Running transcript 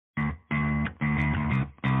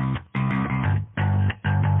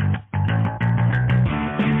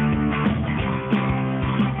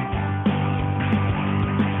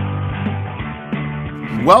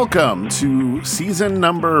Welcome to season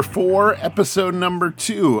number 4, episode number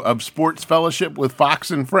 2 of Sports Fellowship with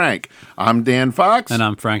Fox and Frank. I'm Dan Fox. And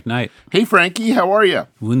I'm Frank Knight. Hey, Frankie, how are you?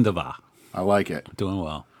 Wunderbar. I like it. Doing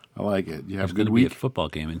well. I like it. You have There's a good going to week? be a football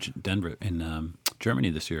game in Denver, in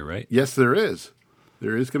Germany this year, right? Yes, there is.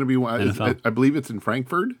 There is going to be one. NFL? I believe it's in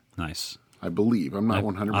Frankfurt. Nice. I believe. I'm not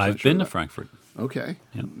 100% I've sure. been to Frankfurt Okay.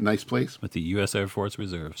 Yep. Nice place. with the U.S. Air Force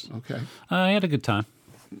Reserves. Okay. I had a good time.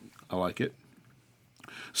 I like it.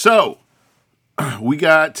 So, we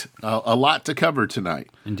got a lot to cover tonight.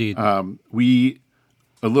 Indeed. A little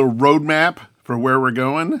roadmap for where we're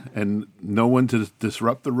going, and no one to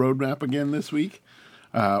disrupt the roadmap again this week.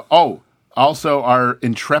 Also our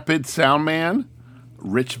intrepid sound man,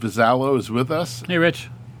 Rich Vizzalo, is with us. Hey, Rich.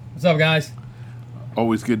 What's up, guys?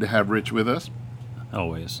 Always good to have Rich with us.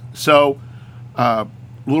 Always. So, a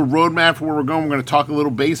little roadmap for where we're going. We're going to talk a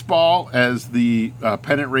little baseball as the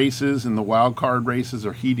pennant races and the wild card races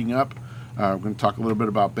are heating up. We're going to talk a little bit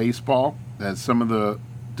about baseball as some of the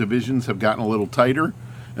divisions have gotten a little tighter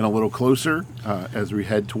and a little closer as we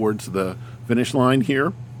head towards the finish line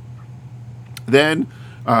here. Then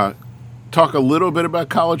talk a little bit about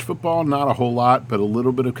college football, not a whole lot, but a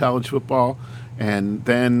little bit of college football. And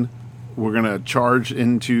then we're going to charge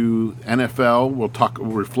into NFL.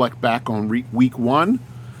 We'll reflect back on week 1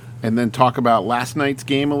 and then talk about last night's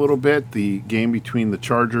game a little bit, the game between the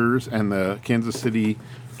Chargers and the Kansas City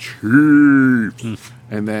Chiefs.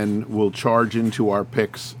 And then we'll charge into our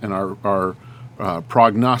picks and our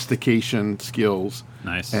prognostication skills.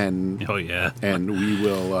 Nice. And oh, yeah. And we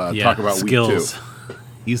will Yeah, talk about skills. week 2.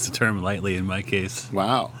 Use the term lightly in my case.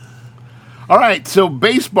 Wow. All right, so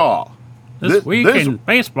baseball. This week in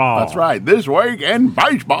baseball. That's right. This week in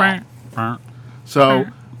baseball. So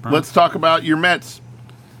let's talk about your Mets.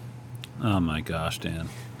 Oh, my gosh, Dan.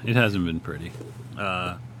 It hasn't been pretty.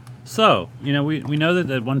 So, we know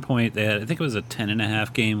that at one point they had, I think it was a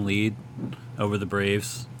 10.5 game lead over the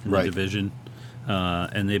Braves in the division.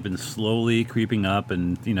 And they've been slowly creeping up,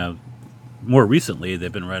 and, more recently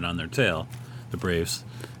they've been right on their tail, the Braves.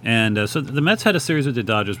 And so the Mets had a series with the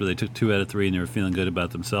Dodgers where they took 2 out of 3 and they were feeling good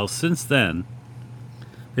about themselves. Since then,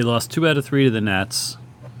 they lost 2 out of 3 to the Nats.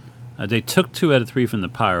 They took 2 out of 3 from the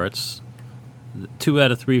Pirates, 2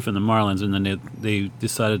 out of 3 from the Marlins, and then they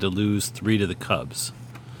decided to lose 3 to the Cubs.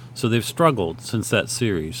 So they've struggled since that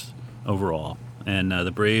series overall. And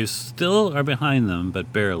the Braves still are behind them,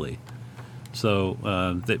 but barely. So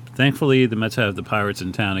thankfully, the Mets have the Pirates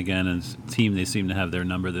in town again, and as a team, they seem to have their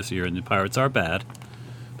number this year. And the Pirates are bad,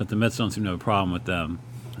 but the Mets don't seem to have a problem with them.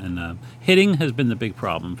 And hitting has been the big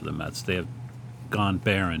problem for the Mets. They have gone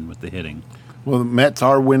barren with the hitting. Well, the Mets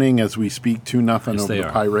are winning as we speak 2-0 Yes, over they the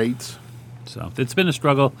are. Pirates. So it's been a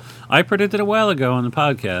struggle. I predicted a while ago on the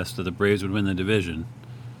podcast that the Braves would win the division.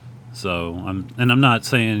 So I'm not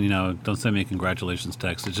saying, don't send me a congratulations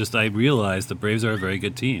text. It's just I realize the Braves are a very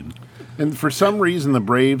good team. And for some reason, the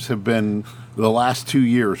Braves have been, the last 2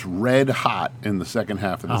 years, red hot in the second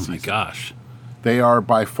half of the season. Oh, my gosh. They are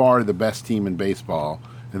by far the best team in baseball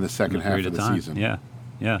in the second half Period of the time. season. Yeah.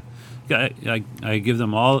 I give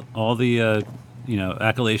them all the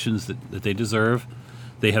accolades that they deserve.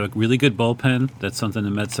 They have a really good bullpen. That's something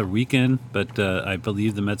the Mets are weak in, but I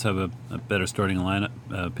believe the Mets have a better starting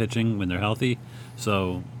lineup pitching when they're healthy.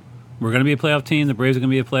 So we're going to be a playoff team. The Braves are going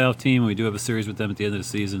to be a playoff team. We do have a series with them at the end of the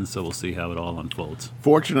season, so we'll see how it all unfolds.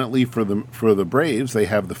 Fortunately for the Braves, they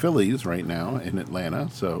have the Phillies right now in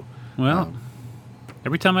Atlanta. So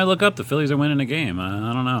every time I look up, the Phillies are winning a game.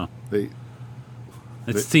 I don't know.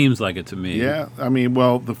 It seems like it to me. Yeah, I mean,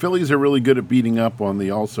 the Phillies are really good at beating up on the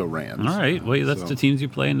also-rans. All right. Well, that's the teams you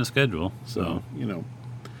play in the schedule. So.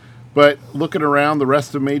 But looking around the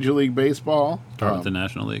rest of Major League Baseball. Start with the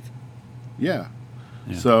National League. Yeah.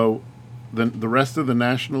 So the rest of the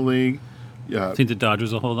National League. Think the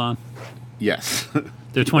Dodgers will hold on? Yes.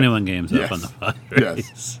 They're 21 games Yes. up on the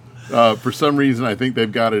Padres. Yes. For some reason, I think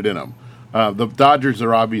they've got it in them. The Dodgers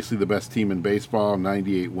are obviously the best team in baseball,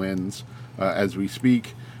 98 wins as we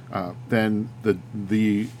speak. Then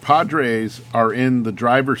the Padres are in the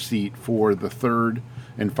driver's seat for the third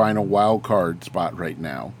and final wild card spot right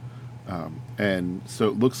now. And so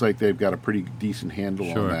it looks like they've got a pretty decent handle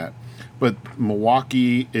on that. But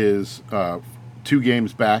Milwaukee is 2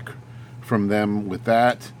 games back from them with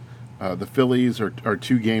that. The Phillies are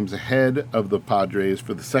 2 games ahead of the Padres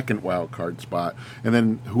for the second wild card spot. And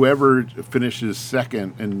then whoever finishes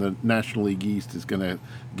second in the National League East is going to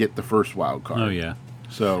get the first wild card. Oh, yeah.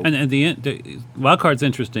 So and the wild card's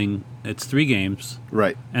interesting. It's 3 games.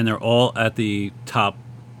 Right. And they're all at the top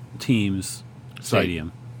team's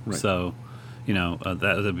stadium. Right. So,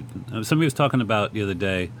 somebody was talking about the other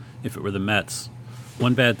day, if it were the Mets,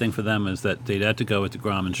 one bad thing for them is that they'd have to go with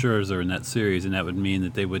DeGrom and Scherzer in that series, and that would mean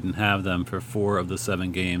that they wouldn't have them for 4 of the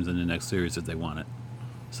 7 games in the next series if they won it.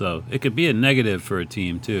 So it could be a negative for a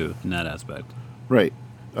team, too, in that aspect. Right.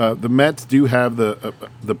 The Mets do have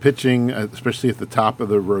the pitching, especially at the top of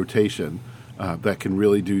the rotation, that can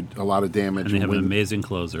really do a lot of damage. And they have an amazing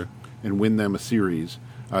closer. And win them a series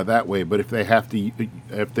that way. But if they have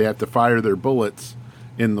to fire their bullets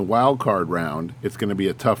in the wild card round, it's going to be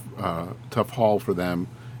a tough haul for them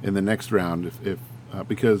in the next round.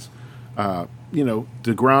 Because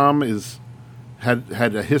DeGrom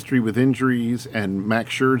had a history with injuries, and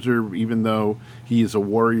Max Scherzer, even though he is a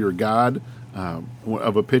warrior god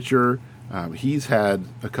of a pitcher, he's had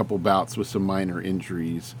a couple bouts with some minor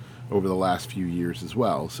injuries over the last few years as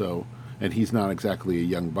well. So, and he's not exactly a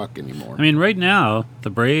young buck anymore. I mean, right now, the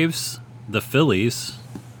Braves, the Phillies,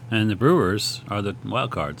 and the Brewers are the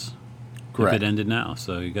wild cards. Correct. If it ended now.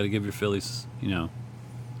 So you got to give your Phillies, a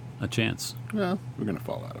chance. Well, we're going to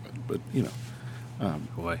fall out of it, but,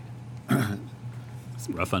 Boy. It's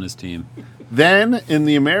rough on his team. Then in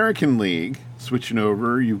the American League, switching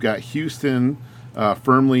over, you've got Houston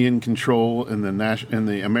firmly in control in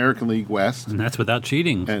the American League West. And that's without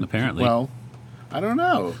cheating, apparently. Well, I don't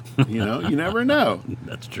know. You never know.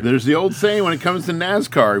 That's true. There's the old saying when it comes to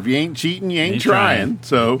NASCAR: if you ain't cheating, you ain't trying.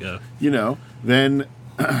 So, then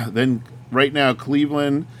right now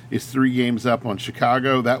Cleveland is 3 games up on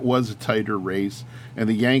Chicago. That was a tighter race, and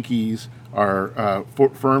the Yankees are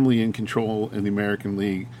firmly in control in the American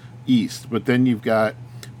League East. But then you've got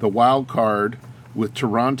the wild card with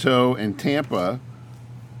Toronto and Tampa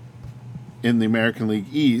in the American League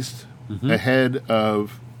East, ahead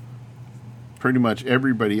of pretty much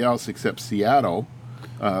everybody else except Seattle.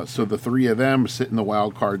 So the 3 of them sit in the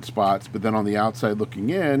wild card spots. But then on the outside looking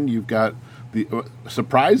in, you've got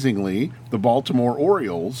surprisingly the Baltimore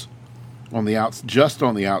Orioles just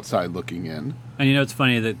on the outside looking in. And it's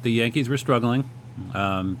funny that the Yankees were struggling.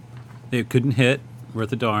 They couldn't hit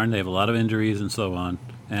worth a darn. They have a lot of injuries and so on.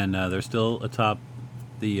 And they're still atop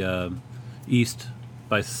the East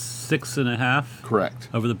by 6.5. Correct.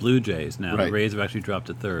 Over the Blue Jays now. Right. The Rays have actually dropped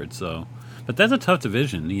to 3rd. So, but that's a tough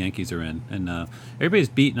division the Yankees are in. And everybody's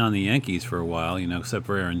beaten on the Yankees for a while, except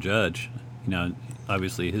for Aaron Judge.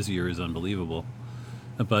 Obviously his year is unbelievable.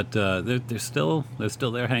 But they're still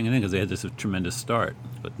there hanging in because they had this tremendous start.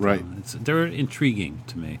 But right. They're intriguing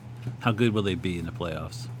to me. How good will they be in the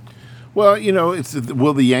playoffs? Well,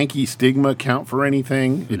 will the Yankee stigma count for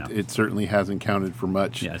anything? No. It certainly hasn't counted for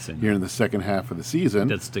much here in the second half of the season.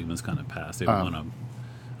 That stigma's kind of passed. They haven't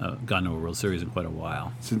gotten to a World Series in quite a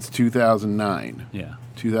while. Since 2009. Yeah.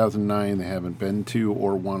 2009, they haven't been to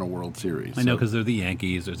or won a World Series. I know, because they're the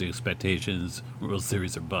Yankees. There's the expectations. World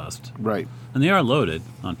Series are bust. Right. And they are loaded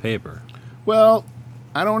on paper. Well,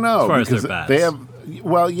 I don't know. As far as their bats. They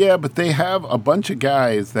have, but they have a bunch of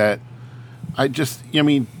guys that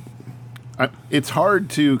it's hard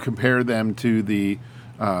to compare them to the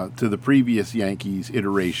previous Yankees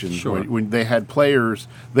iteration. Sure. When they had players,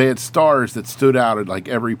 they had stars that stood out at like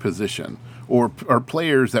every position, or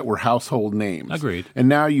players that were household names. Agreed. And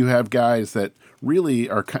now you have guys that really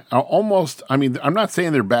are almost. I mean, I'm not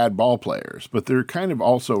saying they're bad ball players, but they're kind of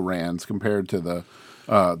also rans compared to the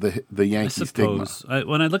Yankee stigma.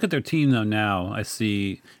 When I look at their team, though, now, I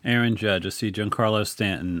see Aaron Judge, I see Giancarlo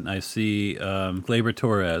Stanton, I see Gleyber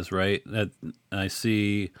Torres, right? I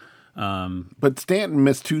see... but Stanton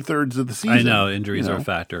missed 2/3 of the season. I know, injuries are a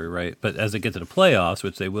factor, right? But as they get to the playoffs,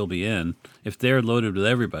 which they will be in, if they're loaded with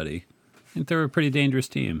everybody, I think they're a pretty dangerous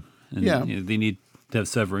team. And, they need to have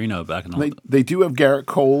Severino back in the... They do have Garrett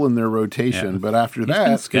Cole in their rotation, but after that...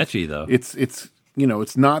 been sketchy, though.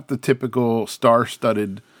 It's not the typical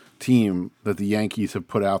star-studded team that the Yankees have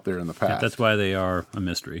put out there in the past. Yeah, that's why they are a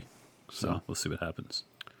mystery. So we'll see what happens.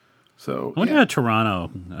 So I wonder about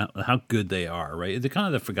Toronto, how good they are, right? They're kind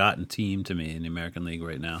of the forgotten team to me in the American League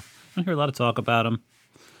right now. I don't hear a lot of talk about them,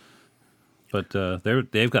 but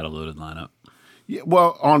they've got a loaded lineup. Yeah,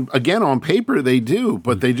 well, on paper they do,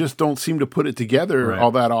 but they just don't seem to put it together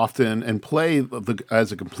all that often and play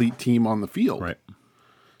as a complete team on the field. Right.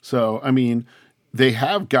 So, I mean, they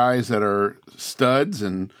have guys that are studs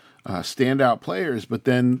and standout players, but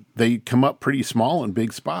then they come up pretty small in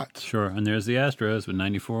big spots. Sure, and there's the Astros with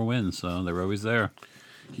 94 wins, so they're always there.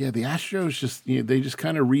 Yeah, the Astros they just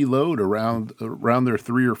kind of reload around their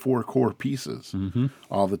 3 or 4 core pieces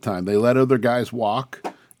all the time. They let other guys walk,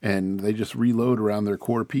 and they just reload around their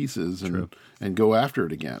core pieces and go after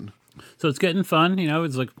it again. So it's getting fun.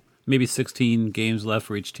 It's like maybe 16 games left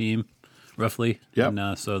for each team, roughly. Yeah.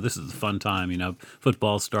 And so this is a fun time.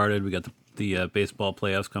 Football started. We got the baseball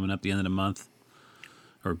playoffs coming up the end of the month.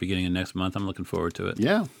 or beginning of next month. I'm looking forward to it.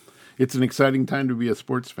 Yeah. It's an exciting time to be a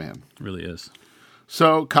sports fan. It really is.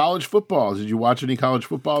 So, college football. Did you watch any college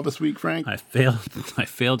football this week, Frank? I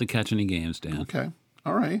failed to catch any games, Dan. Okay.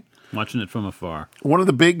 All right. Watching it from afar. One of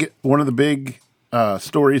the big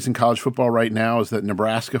stories in college football right now is that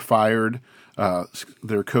Nebraska fired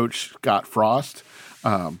their coach Scott Frost.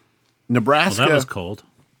 Nebraska. Well, that was cold.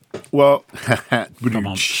 Well, Come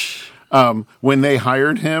on. when they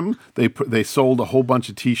hired him, they sold a whole bunch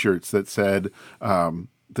of T-shirts that said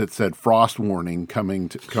 "Frost warning" coming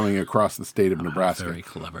across the state of Nebraska. Very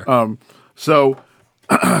clever. So,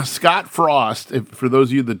 Scott Frost, for those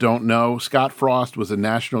of you that don't know, Scott Frost was a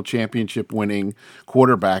national championship winning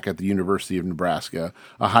quarterback at the University of Nebraska,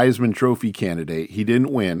 a Heisman Trophy candidate. He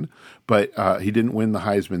didn't win, but he didn't win the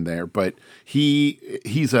Heisman there. But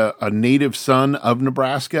he's a native son of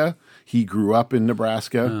Nebraska. He grew up in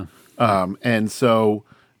Nebraska, and so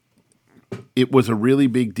it was a really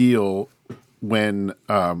big deal when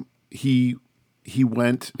he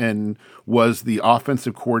went and was the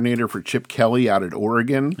offensive coordinator for Chip Kelly out at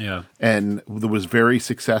Oregon. Yeah. And was very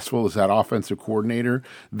successful as that offensive coordinator.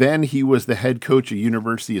 Then he was the head coach at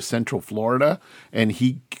University of Central Florida, and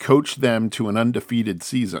he coached them to an undefeated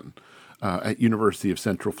season at University of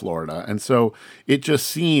Central Florida. And so it just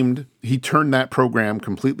seemed he turned that program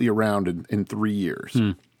completely around in 3 years.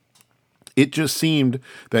 It just seemed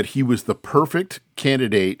that he was the perfect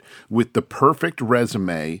candidate with the perfect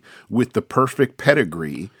resume, with the perfect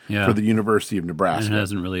pedigree for the University of Nebraska. And it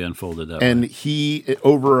hasn't really unfolded that and way. he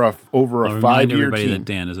over a 5-year everybody team. that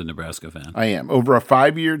Dan is a Nebraska fan. I am over a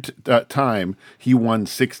 5-year time. He won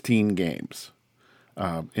 16 games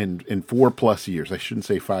in 4+ years. I shouldn't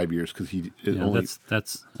say 5 years because he only.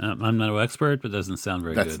 That's I'm not an expert, but doesn't sound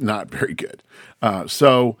very good. That's not very good.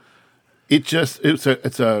 So. It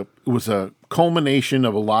was a culmination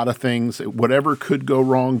of a lot of things. Whatever could go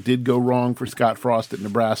wrong did go wrong for Scott Frost at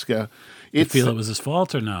Nebraska. You feel it was his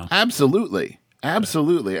fault or no? Absolutely.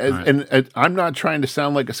 Right. And I'm not trying to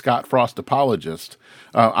sound like a Scott Frost apologist.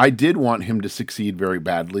 I did want him to succeed very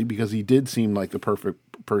badly because he did seem like the perfect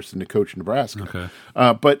person to coach Nebraska. Okay.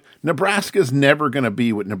 But Nebraska's never going to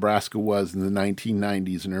be what Nebraska was in the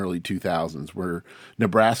 1990s and early 2000s, where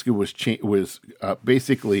Nebraska was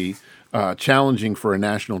basically challenging for a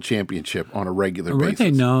national championship on a regular basis. Weren't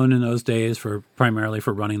they known in those days primarily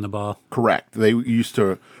for running the ball? Correct. They used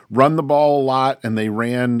to run the ball a lot, and they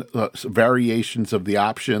ran variations of the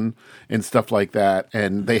option and stuff like that.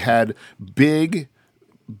 And they had big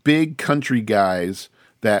country guys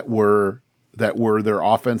that were their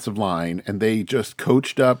offensive line, and they just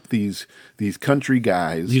coached up these country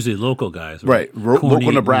guys. Usually local guys. Right.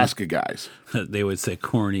 Local Nebraska guys. They would say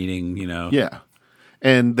corn eating, Yeah.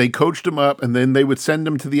 And they coached them up, and then they would send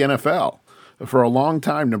them to the NFL. For a long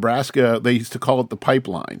time, Nebraska, they used to call it the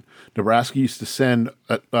pipeline. Nebraska used to send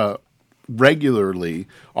regularly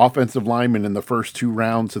offensive linemen in the first 2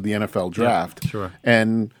 rounds of the NFL draft. Yeah, sure.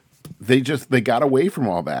 And they got away from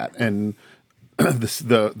all that. And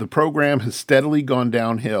the program has steadily gone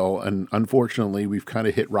downhill, and unfortunately, we've kind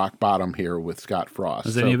of hit rock bottom here with Scott Frost.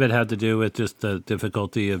 Does any of it have to do with just the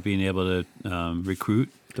difficulty of being able to recruit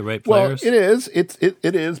the right players? Well, it is.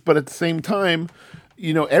 It is. But at the same time,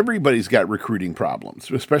 everybody's got recruiting problems,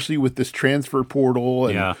 especially with this transfer portal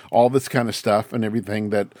and all this kind of stuff and everything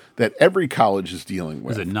that every college is dealing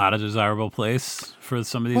with. Is it not a desirable place for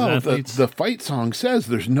some of these athletes? The fight song says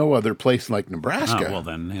there's no other place like Nebraska. Oh, well,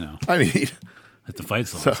 then, I mean... If the fight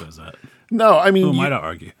song says that. No, I mean... Who am I to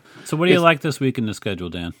argue? So what do you like this week in the schedule,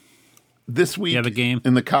 Dan? This week... You have a game?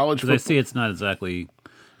 In the college football... Because I see it's not exactly...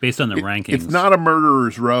 Based on the rankings. It's not a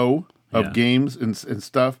murderer's row of games and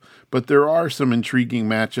stuff, but there are some intriguing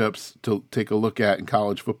matchups to take a look at in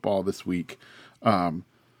college football this week.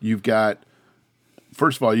 You've got...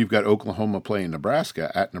 First of all, you've got Oklahoma playing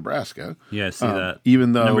Nebraska at Nebraska. Yeah, I see that.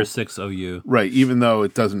 Even though number 6 OU, right? Even though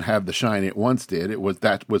it doesn't have the shine it once did,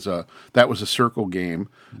 that was a circle game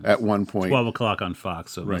at one point. 12:00 on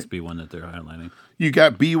Fox, so it must be one that they're highlighting. You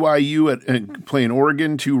got BYU playing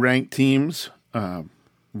Oregon, 2 ranked teams.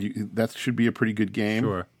 That should be a pretty good game.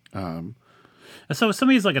 Sure. So if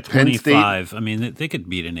somebody's like a 25, I mean, they could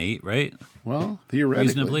beat an 8, right? Well, theoretically.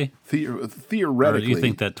 Reasonably? Theoretically. Or do you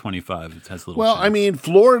think that 25 has a little Well, chance? I mean,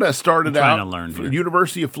 Florida started out... to learn here.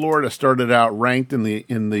 University of Florida started out ranked right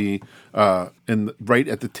at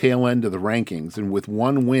the tail end of the rankings, and with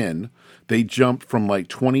one win, they jumped from like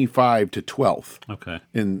 25 to 12th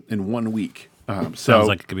in 1 week. Sounds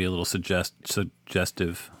like it could be a little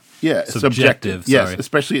suggestive. Yeah, subjective. Yes,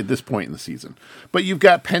 especially at this point in the season. But you've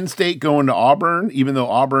got Penn State going to Auburn, even though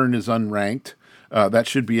Auburn is unranked. That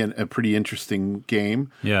should be a pretty interesting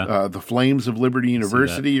game. Yeah. The Flames of Liberty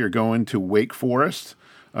University are going to Wake Forest.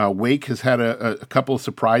 Wake has had a couple of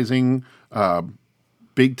surprising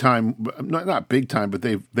big time, not big time, but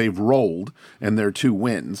they've rolled, and they're 2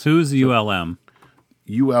 wins. Who's ULM?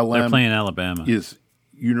 ULM They're playing Alabama. is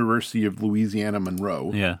University of Louisiana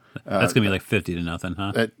Monroe. Yeah, that's gonna be like 50-0,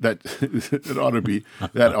 huh? That it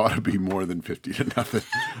ought to be more than 50-0.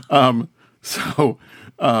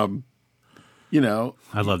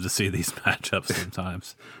 I'd love to see these matchups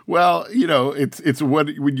sometimes. Well, it's what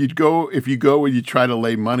when you go if you go and you try to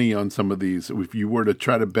lay money on some of these. If you were to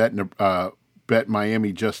try to bet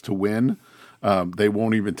Miami just to win, they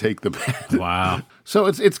won't even take the bet. Wow. So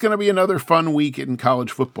it's going to be another fun week in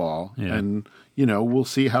college football, and we'll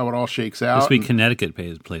see how it all shakes out. This week, Connecticut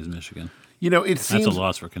plays Michigan. It seems That's a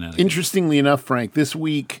loss for Connecticut. Interestingly enough, Frank, this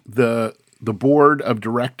week the board of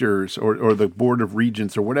directors or the board of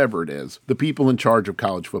regents or whatever it is, the people in charge of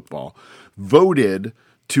college football, voted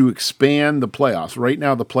to expand the playoffs. Right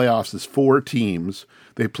now, the playoffs is 4 teams.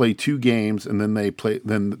 They play 2 games, and then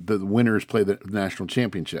the winners play the national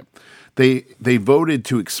championship. They voted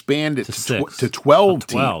to expand it to 12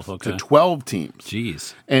 teams. Okay. To 12 teams.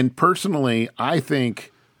 Jeez. And personally, I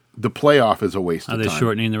think the playoff is a waste of time. Are they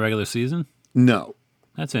shortening the regular season? No.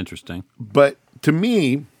 That's interesting. But to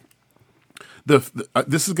me,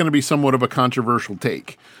 this is going to be somewhat of a controversial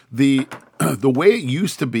take. The way it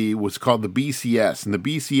used to be was called the BCS, and the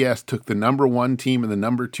BCS took the number 1 team and the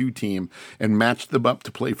number 2 team and matched them up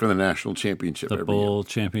to play for the national championship. The bowl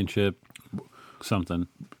championship, something.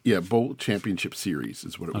 Yeah, bowl championship series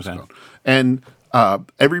is what it was called. And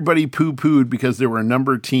everybody poo-pooed because there were a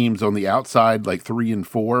number of teams on the outside, like 3 and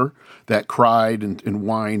 4, that cried and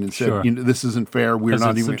whined and said, Sure. "This isn't fair. We're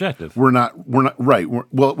not even subjective. We're not right."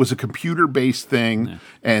 Well, it was a computer-based thing,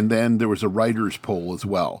 and then there was a writers' poll as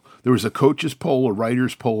well. There was a coaches' poll, a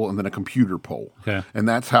writers' poll, and then a computer poll. Okay. And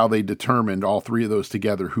that's how they determined all 3 of those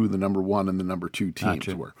together who the number 1 and the number 2 teams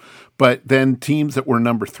Gotcha. were. But then teams that were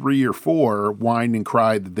number 3 or 4 whined and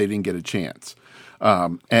cried that they didn't get a chance.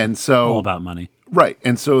 And so All about money. Right.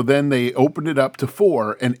 And so then they opened it up to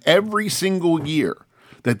 4, and every single year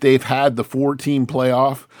that they've had the 4-team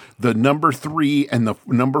playoff, the number 3 and the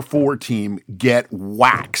number 4 team get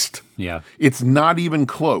waxed. Yeah. It's not even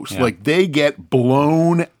close. Yeah. Like, they get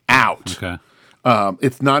blown out. Okay.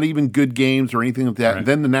 It's not even good games or anything like that. Right.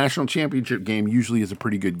 Then the national championship game usually is a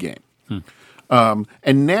pretty good game.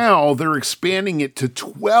 And now they're expanding it to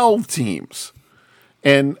 12 teams.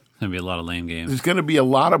 And It's going to be a lot of lame games. there's going to be a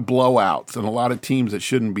lot of blowouts and a lot of teams that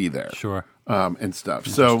shouldn't be there. Sure. And stuff.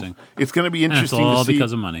 So Interesting. it's going to be And it's interesting all to see.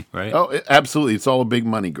 because of money, right? Oh, absolutely. It's all a big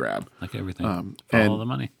money grab. Like everything. and- Follow the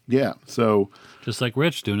money. Yeah. So, Just like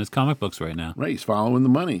Rich doing his comic books right now. right, he's following the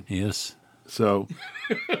money. He is. So,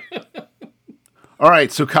 all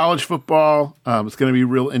right. So college football, it's going to be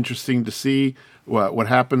real interesting to see what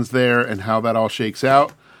happens there and how that all shakes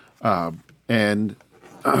out. And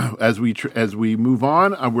as we move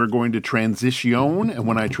on, we're going to transition. And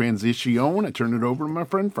when I transition, I turn it over to my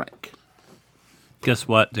friend Frank. Guess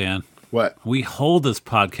what, Dan? What? We hold this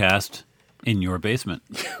podcast in your basement.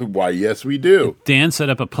 Why, yes, we do. Dan set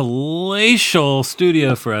up a palatial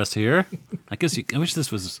studio for us here. I wish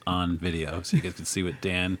this was on video so you guys could see what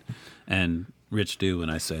Dan and Rich do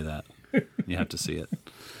when I say that. You have to see it.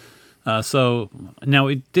 So now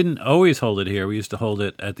we didn't always hold it here. We used to hold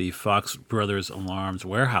it at the Fox Brothers Alarms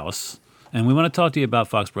warehouse. And we want to talk to you about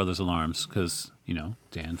Fox Brothers Alarms because,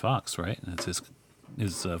 Dan Fox, right? That's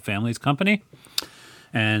his family's company.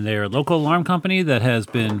 And they're a local alarm company that has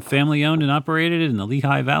been family-owned and operated in the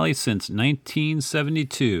Lehigh Valley since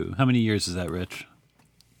 1972. How many years is that, Rich?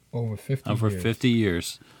 Over 50 Over years. 50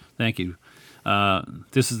 years. Thank you.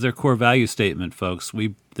 This is their core value statement, folks.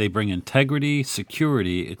 They bring integrity,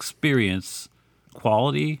 security, experience,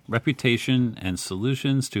 quality, reputation, and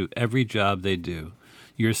solutions to every job they do.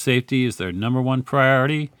 Your safety is their number 1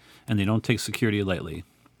 priority, and they don't take security lightly.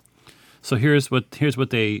 So here's what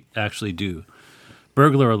they actually do.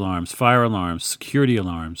 Burglar alarms, fire alarms, security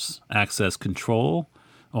alarms, access control,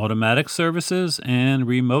 automatic services, and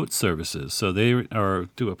remote services. So they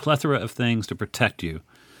do a plethora of things to protect you.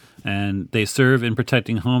 And they serve in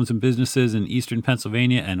protecting homes and businesses in eastern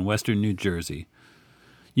Pennsylvania and western New Jersey.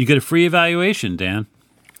 You get a free evaluation, Dan.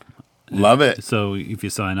 Love it. So if you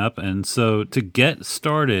sign up. And so to get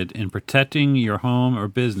started in protecting your home or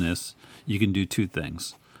business, you can do 2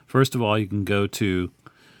 things. First of all, you can go to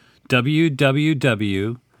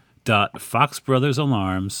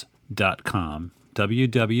www.foxbrothersalarms.com.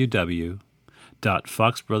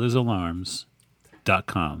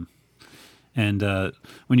 www.foxbrothersalarms.com. And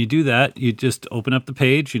when you do that, you just open up the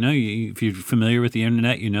page. If you're familiar with the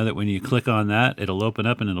internet, you know that when you click on that, it'll open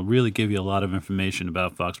up and it'll really give you a lot of information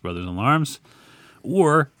about Fox Brothers Alarms.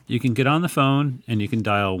 Or you can get on the phone and you can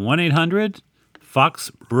dial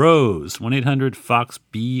 1-800-FOX-BROS,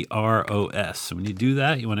 1-800-FOX-BROS. When you do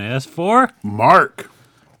that, you want to ask for Mark.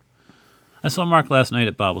 I saw Mark last night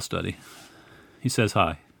at Bible study. He says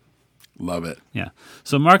hi. Love it. Yeah.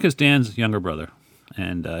 So Mark is Dan's younger brother,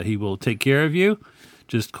 and he will take care of you.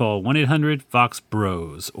 Just call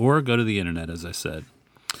 1-800-FOX-BROS or go to the internet, as I said,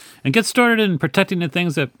 and get started in protecting the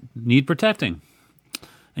things that need protecting.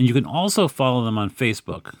 And you can also follow them on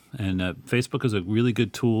Facebook. And Facebook is a really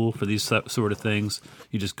good tool for these sort of things.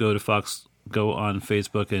 You just go on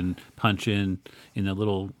Facebook and punch in the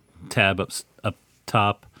little tab up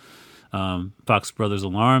top, Fox Brothers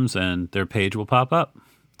Alarms, and their page will pop up.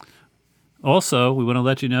 Also, we want to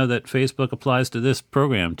let you know that Facebook applies to this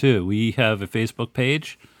program, too. We have a Facebook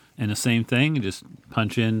page, and the same thing. You just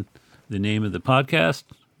punch in the name of the podcast,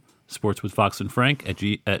 Sports with Fox and Frank, at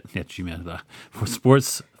Gmail. For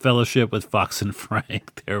Sports Fellowship with Fox and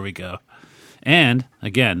Frank. There we go. And,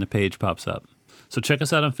 again, the page pops up. So check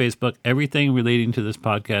us out on Facebook. Everything relating to this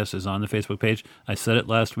podcast is on the Facebook page. I said it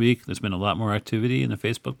last week. There's been a lot more activity in the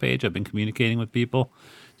Facebook page. I've been communicating with people.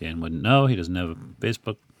 Dan wouldn't know. He doesn't have a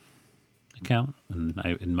Facebook account, and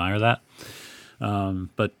I admire that.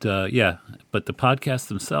 But the podcasts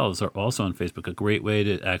themselves are also on Facebook. A great way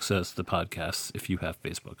to access the podcasts if you have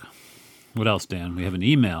Facebook. What else, Dan? We have an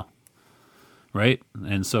email, right?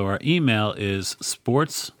 And so our email is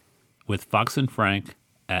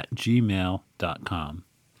sportswithfoxandfrank@gmail.com.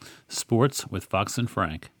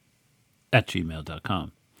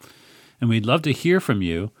 sportswithfoxandfrank@gmail.com. And we'd love to hear from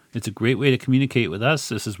you. It's a great way to communicate with us.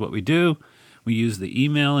 This is what we do. We use the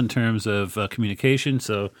email in terms of communication.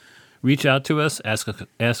 So reach out to us, ask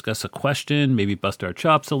us a question, maybe bust our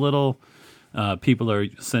chops a little. People are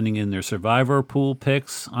sending in their survivor pool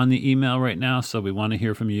picks on the email right now, so we want to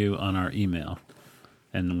hear from you on our email.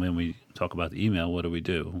 And when we talk about the email, what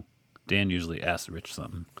do? Dan usually asks Rich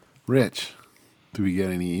something. Rich, do we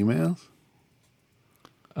get any emails?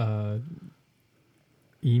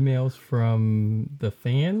 Emails from the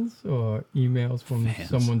fans or emails from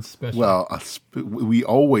someone special? Well, we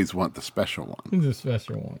always want the special one. The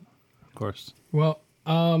special one. Of course. Well,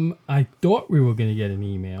 I thought we were going to get an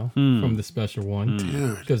email from the special one.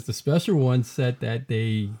 Dude. Because the special one said that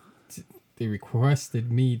they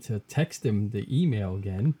requested me to text them the email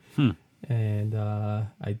again. And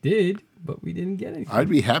I did, but we didn't get anything. I'd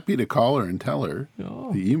be happy to call her and tell her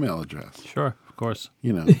the email address. Sure, of course.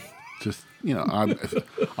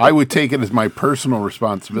 I would take it as my personal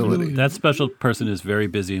responsibility. That special person is very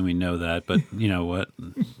busy, and we know that. But you know what?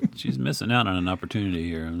 She's missing out on an opportunity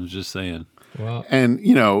here. I'm just saying. Well, And,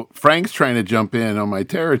 Frank's trying to jump in on my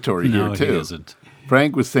territory here, No, too. he isn't.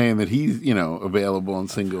 Frank was saying that he's, available and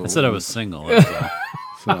single. I said I was single. That's all.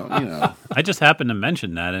 So, I just happened to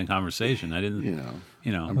mention that in conversation. I didn't,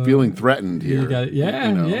 I'm feeling threatened here. you got it.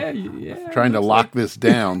 Yeah. Trying to lock this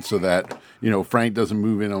down so that, Frank doesn't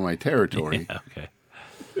move in on my territory. Yeah, okay.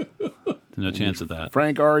 No chance of that.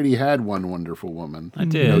 Frank already had one wonderful woman. I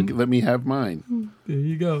did. Let me have mine. There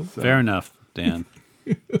you go. Fair enough, Dan.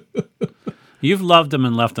 You've loved them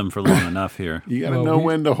and left them for long enough here. You got to Well, know we-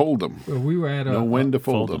 when to hold them. Well, we were at Know when to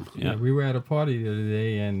fold Fold them. them. Yeah. we were at a party the other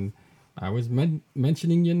day, and I was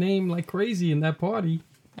mentioning your name like crazy in that party.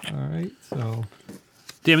 All right, so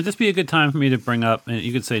Dan, would this be a good time for me to bring up, and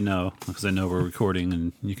you could say no, because I know we're recording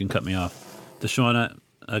and you can cut me off, the Shauna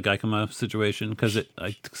Gaikama situation, because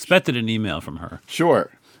I expected an email from her.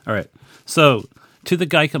 Sure. All right. So, to the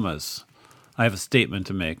Gaikamas, I have a statement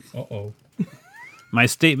to make. uh-oh. My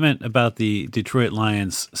statement about the Detroit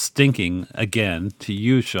Lions stinking again to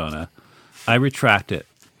you, Shauna, I retract it.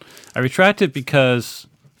 I retract it because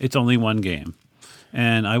it's only one game.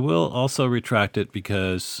 And I will also retract it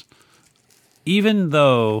because even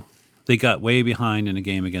though they got way behind in a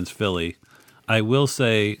game against Philly, I will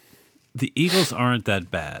say the Eagles aren't that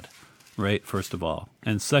bad, right, first of all.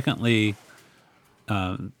 And secondly,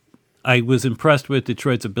 I was impressed with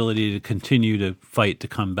Detroit's ability to continue to fight to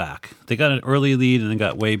come back. They got an early lead and then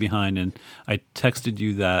got way behind, and I texted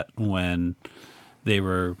you that when they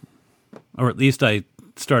were, or at least I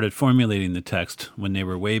started formulating the text when they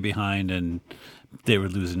were way behind and they were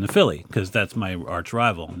losing to Philly, because that's my arch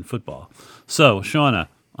rival in football. So, Shauna,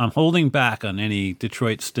 I'm holding back on any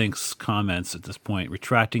Detroit stinks comments at this point,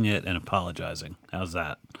 retracting it and apologizing. How's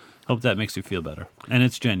that? Hope that makes you feel better. And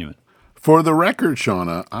it's genuine. For the record,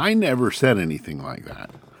 Shauna, I never said anything like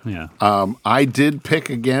that. Yeah. I did pick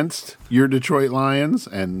against your Detroit Lions,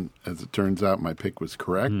 and as it turns out, my pick was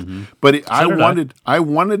correct. But did I. I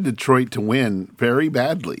wanted Detroit to win very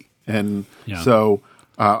badly, and Yeah. so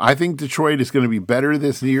I think Detroit is going to be better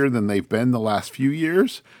this year than they've been the last few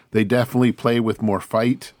years. They definitely play with more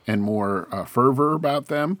fight and more fervor about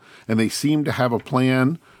them, and they seem to have a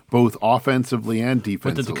plan both offensively and What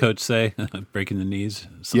defensively. did the coach say? Breaking the knees?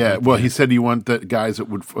 Something Yeah, like well, that. he said you want the guys that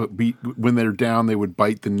would be when they're down, they would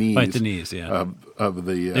bite the knees. Bite the knees, yeah. Of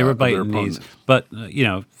the They were of their biting knees. opponent. But,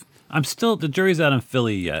 I'm still, the jury's out on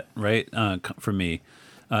Philly yet, right? For me.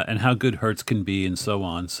 And how good Hurts can be and so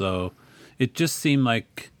on. So it just seemed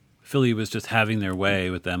like Philly was just having their way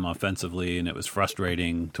with them offensively, and it was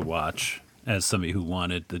frustrating to watch as somebody who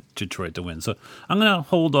wanted the Detroit to win. So I'm going to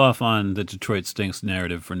hold off on the Detroit stinks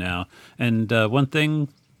narrative for now. And one thing,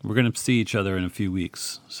 we're going to see each other in a few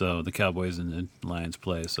weeks. So the Cowboys and the Lions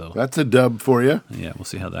play. So That's a dub for you. yeah, we'll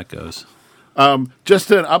see how that goes. Just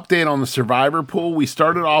an update on the Survivor pool. We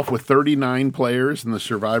started off with 39 players in the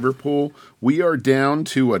Survivor pool. We are down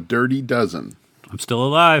to a dirty dozen. I'm still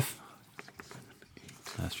alive.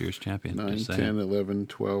 Last year's champion. 9, just saying. 10, 11,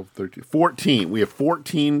 12, 13, 14. We have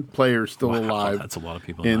 14 players still Wow, alive that's a lot of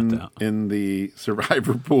people knocked out. in the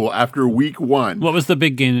Survivor pool after week 1. What was the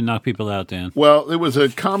big game to knock people out, Dan? Well, it was a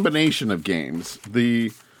combination of games.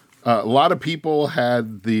 A lot of people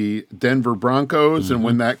had the Denver Broncos, and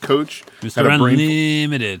when that coach Mr. had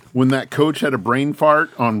Unlimited. when that coach had a brain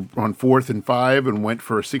fart on 4th and 5 and went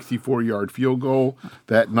for a 64-yard field goal,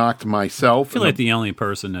 that knocked myself. I feel like the only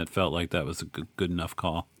person that felt like that was a good enough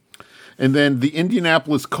call. And then the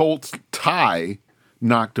Indianapolis Colts tie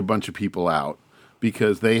knocked a bunch of people out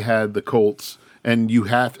because they had the Colts, and you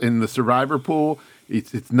have in the Survivor pool.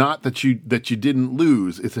 It's not that you didn't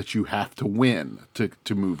lose; it's that you have to win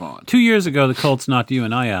to move on. 2 years ago, the Colts knocked you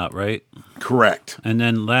and I out, right? Correct. And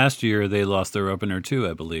then last year, they lost their opener too,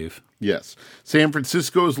 I believe. Yes. San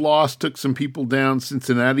Francisco's loss took some people down.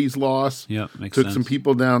 Cincinnati's loss Yep, makes took sense. some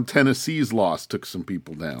people down. Tennessee's loss took some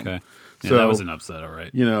people down. Okay. Yeah, So- that was an upset, all right.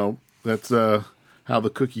 That's how the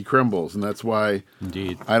cookie crumbles, and that's why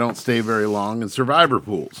Indeed. I don't stay very long in Survivor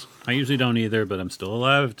pools. I usually don't either, but I'm still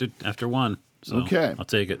alive after one. So Okay. I'll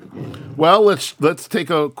take it. Well, let's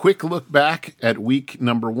take a quick look back at week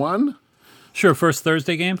number 1. Sure, first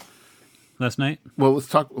Thursday game last night. Well, let's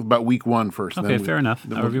talk about week 1 first. Okay, fair enough.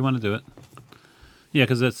 However you want to do it. Yeah,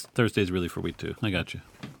 because that's Thursday's really for week 2. I got you.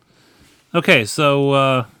 Okay,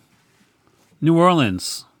 so New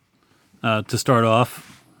Orleans, to start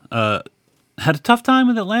off, had a tough time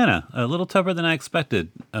with Atlanta. A little tougher than I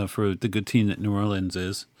expected for the good team that New Orleans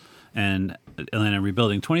is. And Atlanta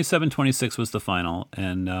rebuilding. 27-26 was the final.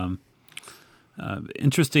 And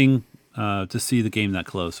interesting to see the game that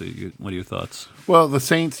close. What are your thoughts? Well, the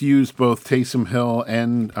Saints used both Taysom Hill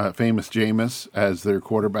and Famous Jameis as their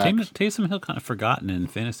quarterbacks. Taysom Hill kind of forgotten in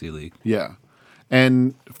Fantasy League. Yeah.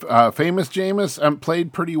 And Famous Jameis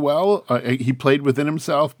played pretty well. He played within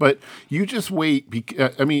himself, but you just wait.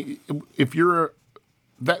 If you're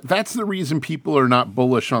that's the reason people are not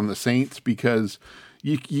bullish on the Saints, because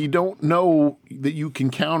you don't know that you can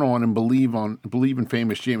count on and believe in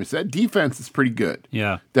Famous Jameis. That defense is pretty good.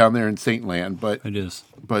 Yeah, Down there in Saint Land, but it is.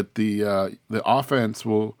 But the offense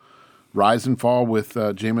will rise and fall with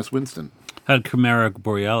Jameis Winston. How did Camara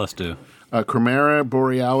Borealis do? Camara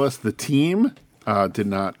Borealis, the team, did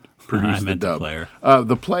not produce I the meant the dub. player.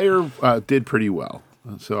 The player did pretty well,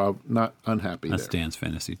 so I'm not unhappy That's there. Dan's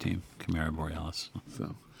fantasy team, Camara Borealis.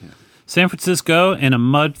 So, yeah. San Francisco in a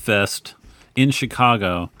mud fest in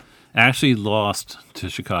Chicago actually lost to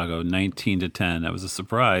Chicago 19-10. That was a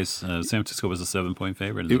surprise. San Francisco was a 7-point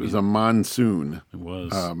favorite. In the It was game. a monsoon, It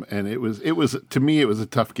was. and it was to me it was a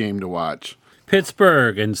tough game to watch.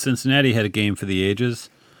 Pittsburgh and Cincinnati had a game for the ages.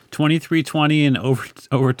 23-20 in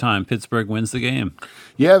overtime. Pittsburgh wins the game.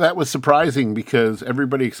 Yeah, that was surprising because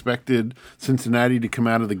everybody expected Cincinnati to come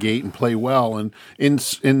out of the gate and play well, and in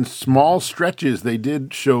small stretches they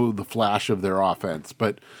did show the flash of their offense,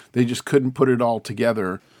 but they just couldn't put it all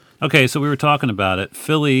together. Okay, so we were talking about it.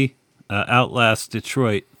 Philly outlasts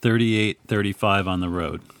Detroit 38-35 on the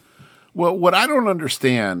road. Well, what I don't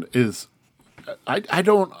understand is I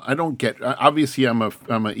don't get. Obviously, I'm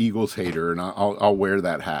a Eagles hater, and I'll wear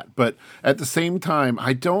that hat. But at the same time,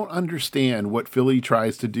 I don't understand what Philly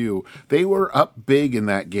tries to do. They were up big in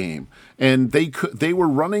that game, and they were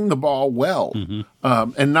running the ball well,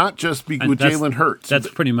 and not just with Jalen Hurts. That's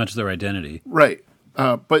pretty much their identity. Right.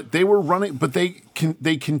 But they were running, but they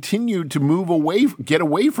continued to get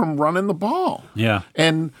away from running the ball. Yeah,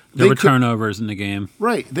 and there were turnovers in the game.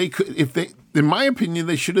 Right. They could, in my opinion,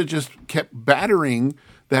 they should have just kept battering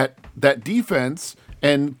that defense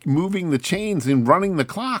and moving the chains and running the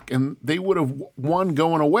clock, and they would have won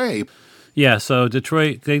going away. Yeah, so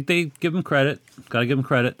Detroit, they give them credit. Got to give them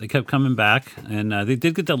credit. They kept coming back, and they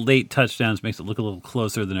did get the late touchdowns, makes it look a little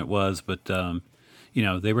closer than it was, but,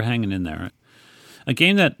 they were hanging in there. A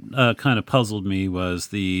game that kind of puzzled me was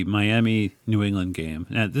the Miami-New England game.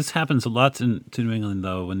 Now, this happens a lot to New England,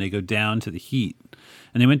 though, when they go down to the Heat.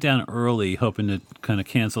 And they went down early, hoping to kind of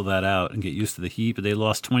cancel that out and get used to the Heat, but they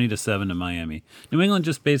lost 20-7 to Miami. New England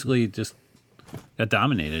basically got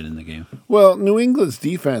dominated in the game. Well, New England's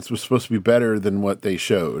defense was supposed to be better than what they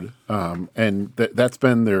showed, and that's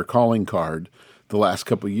been their calling card the last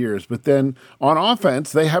couple of years. But then on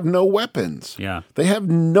offense, they have no weapons. Yeah. They have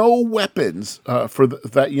no weapons for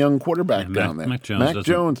that young quarterback down there. Mac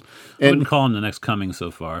Jones. I wouldn't call him the next coming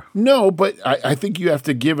so far. No, but I think you have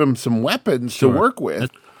to give him some weapons to work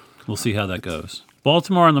with. We'll see how that goes.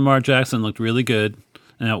 Baltimore and Lamar Jackson looked really good,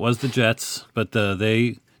 and it was the Jets, but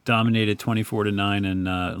they dominated 24-9, and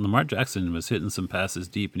Lamar Jackson was hitting some passes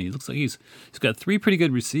deep, and he looks like he's got 3 pretty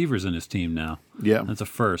good receivers in his team now. Yeah, that's a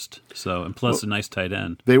first. So, and plus a nice tight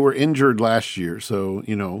end. They were injured last year, so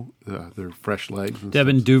they're fresh legs.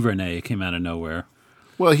 Devin Duvernay came out of nowhere.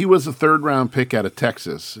 Well, he was a 3rd-round pick out of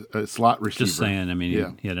Texas, a slot receiver. Just saying. I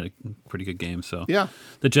mean, he had a pretty good game. So yeah,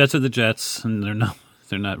 the Jets are the Jets, and they're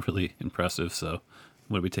not really impressive. So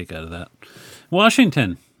what do we take out of that?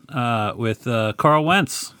 Washington. With Carl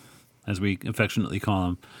Wentz, as we affectionately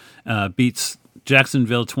call him, beats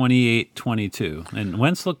Jacksonville 28-22. And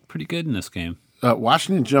Wentz looked pretty good in this game.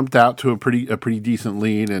 Washington jumped out to a pretty decent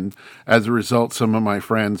lead, and as a result, some of my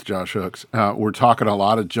friends, Josh Hooks, were talking a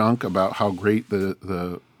lot of junk about how great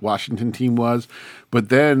the Washington team was. But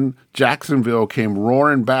then Jacksonville came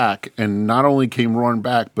roaring back, and not only came roaring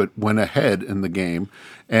back, but went ahead in the game.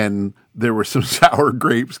 And there were some sour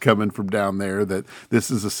grapes coming from down there that this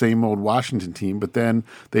is the same old Washington team. But then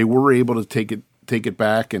they were able to take it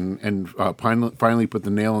back and finally put the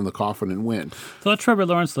nail in the coffin and win. Thought Trevor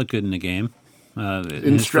Lawrence looked good in the game. In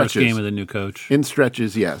his stretches. First game with a new coach. In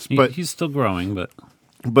stretches, yes. But he's still growing,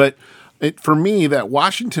 But for me, that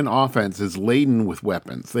Washington offense is laden with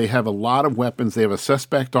weapons. They have a lot of weapons. They have a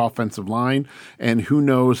suspect offensive line, and who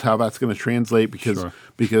knows how that's going to translate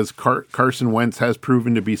because Carson Wentz has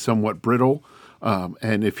proven to be somewhat brittle,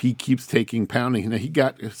 and if he keeps taking pounding, he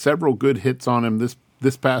got several good hits on him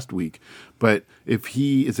this past week. But if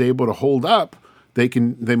he is able to hold up, they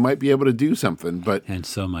might be able to do something. And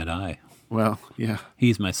so might I. Well, yeah,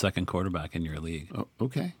 he's my second quarterback in your league. Oh,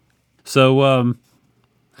 okay. So.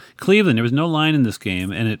 Cleveland, there was no line in this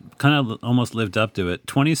game, and it kind of almost lived up to it.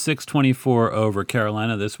 26-24 over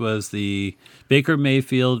Carolina. This was the Baker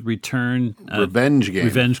Mayfield return revenge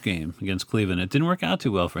game against Cleveland. It didn't work out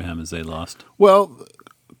too well for him as they lost. Well,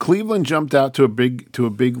 Cleveland jumped out to a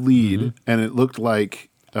big lead, and it looked like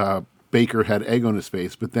Baker had egg on his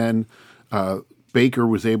face. But then Baker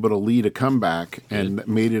was able to lead a comeback and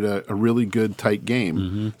made it a really good, tight game.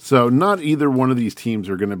 Mm-hmm. So not either one of these teams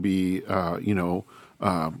are going to be,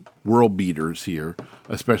 world beaters here,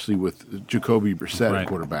 especially with Jacoby Brissett at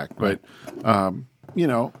quarterback. But,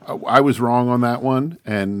 I was wrong on that one,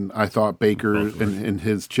 and I thought Baker and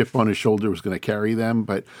his chip on his shoulder was going to carry them.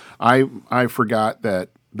 But I forgot that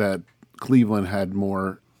Cleveland had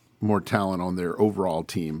more talent on their overall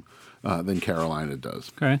team than Carolina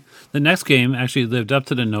does. Okay. The next game actually lived up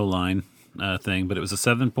to the no-line thing, but it was a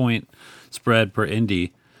 7-point spread per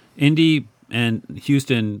Indy. Indy and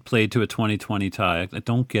Houston played to a 20-20 tie. I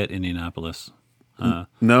don't get Indianapolis.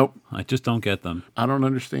 Nope. I just don't get them. I don't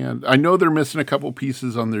understand. I know they're missing a couple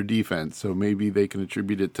pieces on their defense, so maybe they can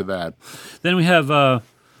attribute it to that. Then we have an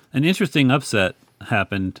interesting upset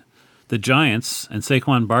happened. The Giants and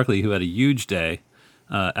Saquon Barkley, who had a huge day,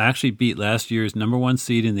 actually beat last year's number 1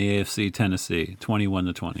 seed in the AFC, Tennessee,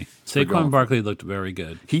 21-20. Saquon Barkley looked very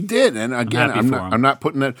good. He did, and again, I'm not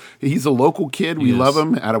putting that. He's a local kid. We love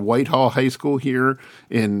him out of Whitehall High School here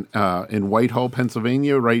in Whitehall,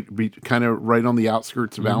 Pennsylvania, kind of right on the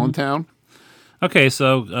outskirts of Allentown. Okay,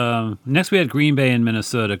 so next we had Green Bay and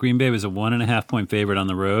Minnesota. Green Bay was a 1.5-point favorite on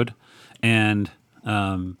the road, and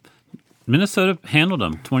Minnesota handled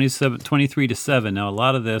them 23-7. Now a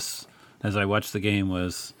lot of this, as I watched the game,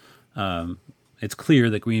 was it's clear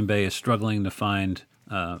that Green Bay is struggling to find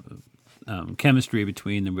chemistry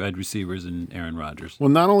between the wide receivers and Aaron Rodgers. Well,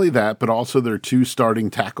 not only that, but also their 2 starting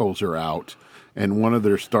tackles are out, and one of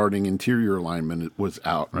their starting interior linemen was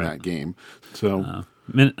out in that game. So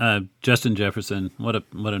Justin Jefferson, what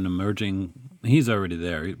an emerging – he's already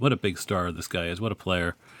there. What a big star this guy is. What a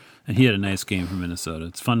player. And he had a nice game for Minnesota.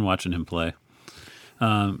 It's fun watching him play.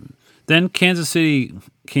 Then Kansas City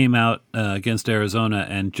came out against Arizona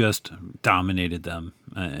and just dominated them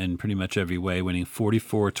in pretty much every way, winning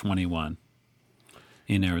 44-21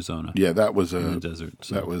 in Arizona. Yeah, that was in the desert.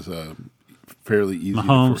 So. That was fairly easy.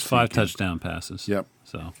 Mahomes, 5 touchdown passes. Yep.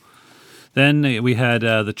 So then we had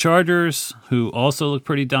the Chargers, who also looked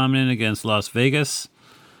pretty dominant against Las Vegas.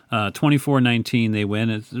 24-19, they win.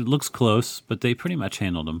 It looks close, but they pretty much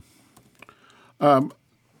handled them.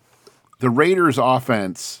 The Raiders'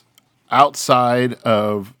 offense, outside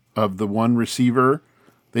of the one receiver,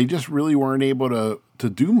 they just really weren't able to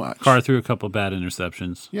do much. Carr threw a couple bad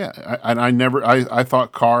interceptions. Yeah, I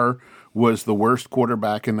thought Carr was the worst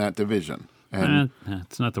quarterback in that division. And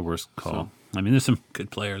it's not the worst call. I mean, there's some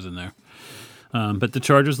good players in there. But the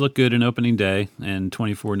Chargers look good in opening day, and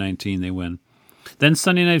 24-19, they win. Then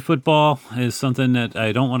Sunday Night Football is something that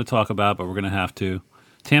I don't want to talk about, but we're going to have to.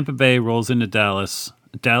 Tampa Bay rolls into Dallas.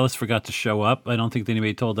 Dallas forgot to show up. I don't think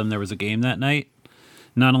anybody told them there was a game that night.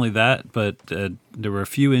 Not only that, but there were a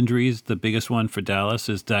few injuries. The biggest one for Dallas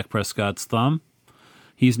is Dak Prescott's thumb.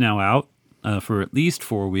 He's now out for at least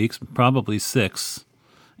 4 weeks, probably 6.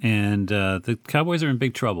 And the Cowboys are in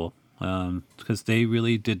big trouble because they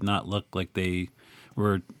really did not look like they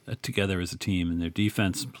were together as a team, and their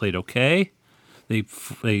defense played okay. It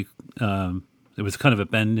was kind of a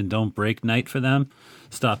bend and don't break night for them,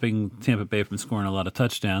 stopping Tampa Bay from scoring a lot of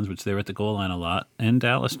touchdowns, which they were at the goal line a lot, and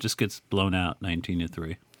Dallas just gets blown out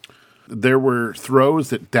 19-3. There were throws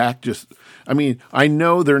that Dak I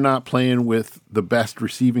know they're not playing with the best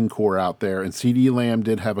receiving core out there, and CeeDee Lamb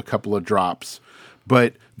did have a couple of drops,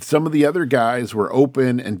 but some of the other guys were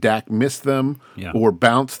open and Dak missed them or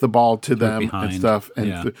bounced the ball to them and stuff.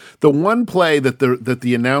 And the one play that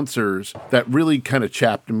the announcers that really kind of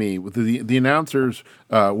chapped me, the announcers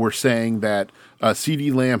were saying that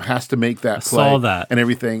CeeDee Lamb has to make that play saw that. And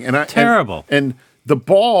everything. And terrible. And the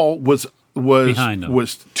ball was behind him.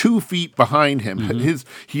 Was 2 feet behind him. Mm-hmm.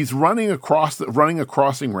 He's running a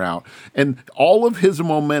crossing route, and all of his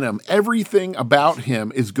momentum, everything about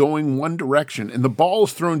him is going one direction, and the ball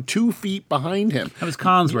is thrown 2 feet behind him. That was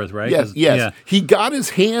Collinsworth, right? Yes. Yeah. He got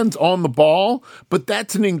his hands on the ball, but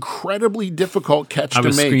that's an incredibly difficult catch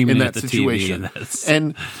to make in that situation.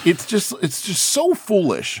 And it's just so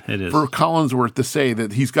foolish for Collinsworth to say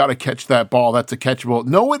that he's got to catch that ball. That's a catchable.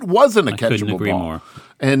 No, it wasn't a catchable couldn't agree ball. More.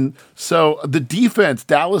 And so the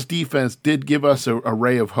Dallas defense did give us a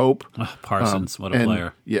ray of hope. Oh, Parsons, what a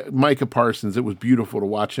player. Yeah, Micah Parsons. It was beautiful to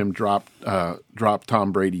watch him drop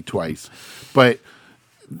Tom Brady twice. But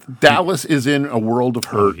Dallas is in a world of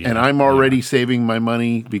hurt, and I'm already saving my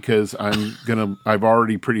money because I've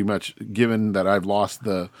already pretty much given that I've lost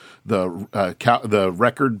the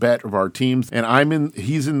record bet of our teams, and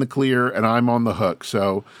he's in the clear, and I'm on the hook.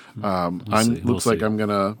 So looks like I'm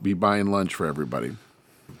gonna be buying lunch for everybody.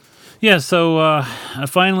 Yeah, so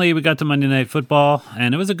finally we got to Monday Night Football,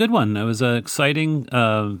 and it was a good one. It was an exciting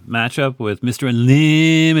matchup with Mr.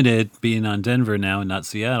 Unlimited being on Denver now and not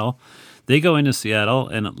Seattle. They go into Seattle,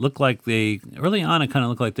 and it looked like early on, it kind of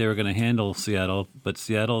looked like they were going to handle Seattle, but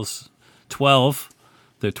Seattle's 12,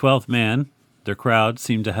 their 12th man, their crowd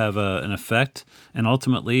seemed to have an effect, and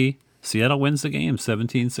ultimately Seattle wins the game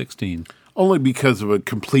 17-16. Only because of a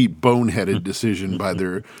complete boneheaded decision by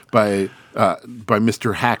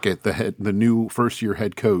Mr. Hackett, the new first-year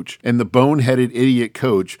head coach, and the boneheaded idiot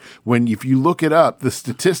coach. If you look it up, the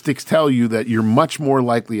statistics tell you that you're much more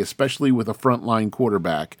likely, especially with a frontline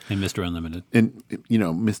quarterback, and Mr. Unlimited, and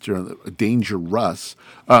Mr. Danger Russ,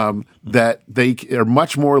 that they are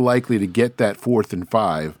much more likely to get that 4th and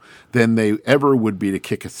 5 than they ever would be to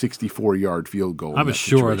kick a 64-yard field goal. I was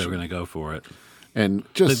sure they were going to go for it. And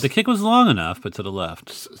just the kick was long enough, but to the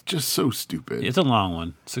left. Just so stupid. It's a long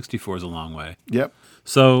one. 64 is a long way. Yep.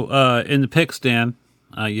 So in the picks, Dan,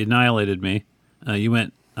 you annihilated me. You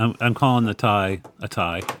went. I'm calling the tie a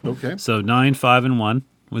tie. Okay. So 9-5-1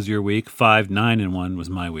 was your week. 5-9-1 was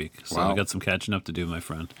my week. So wow. I got some catching up to do, my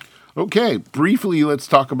friend. Okay. Briefly, let's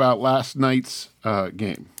talk about last night's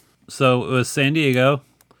game. So it was San Diego.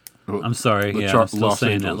 I'm sorry. I'm still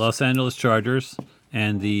saying that. Los Angeles Chargers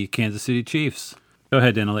and the Kansas City Chiefs. Go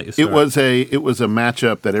ahead, Dan. I'll let you start. It was a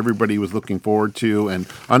matchup that everybody was looking forward to, and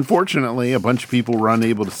unfortunately, a bunch of people were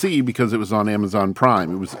unable to see because it was on Amazon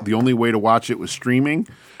Prime. It was the only way to watch it was streaming,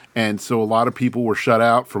 and so a lot of people were shut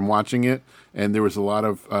out from watching it, and there was a lot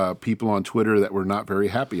of people on Twitter that were not very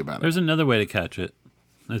happy about it. There's another way to catch it.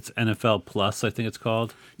 It's NFL Plus, I think it's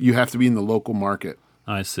called. You have to be in the local market.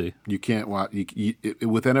 I see. You can't watch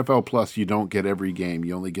with NFL Plus. You don't get every game.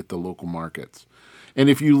 You only get the local markets. And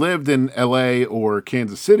if you lived in L.A. or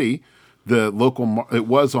Kansas City, it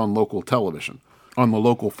was on local television, on the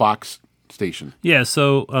local Fox station. Yeah,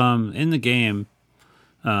 so in the game,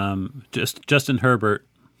 Justin Herbert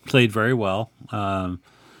played very well,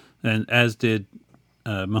 and as did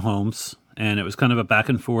Mahomes, and it was kind of a back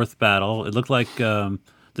and forth battle. It looked like the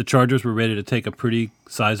Chargers were ready to take a pretty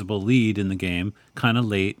sizable lead in the game, kind of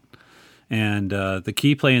late. And the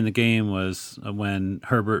key play in the game was when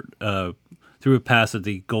Herbert threw a pass at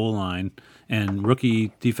the goal line, and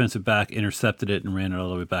rookie defensive back intercepted it and ran it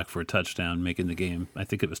all the way back for a touchdown, making the game. I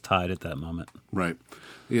think it was tied at that moment. Right.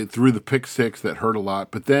 It threw the pick six that hurt a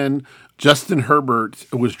lot. But then Justin Herbert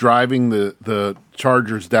was driving the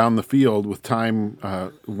Chargers down the field with time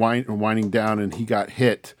winding down, and he got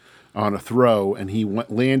hit on a throw, and he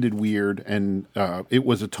landed weird, and it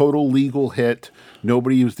was a total legal hit.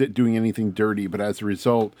 Nobody was doing anything dirty, but as a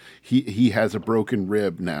result, he has a broken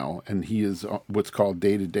rib now, and he is what's called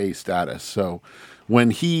day-to-day status. So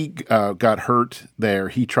when he got hurt there,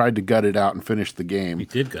 he tried to gut it out and finish the game. He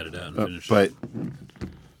did gut it out and finish but it.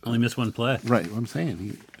 Only missed one play. Right, what I'm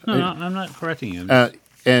saying. No, I'm not correcting you.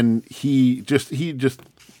 And he just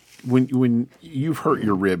when you've hurt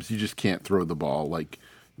your ribs, you just can't throw the ball like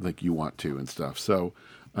you want to and stuff. So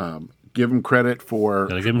give him credit for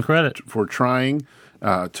Gotta give him credit for trying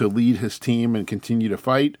to lead his team and continue to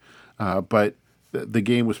fight. But the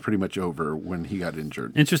game was pretty much over when he got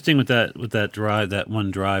injured. Interesting with that drive, that one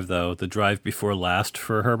drive though, the drive before last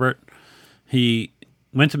for Herbert, he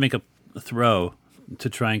went to make a throw to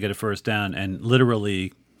try and get a first down and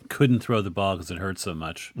literally couldn't throw the ball because it hurt so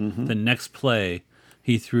much. Mm-hmm. The next play,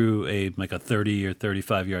 he threw a 30 or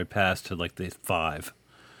 35 yard pass to like the 5.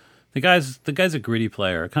 The guy's a gritty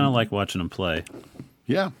player. I kind of like watching him play.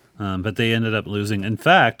 Yeah. But they ended up losing. In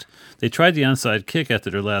fact, they tried the onside kick after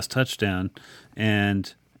their last touchdown,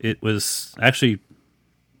 and it was actually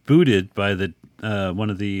booted by the one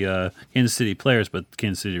of the Kansas City players, but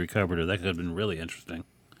Kansas City recovered it. That could have been really interesting.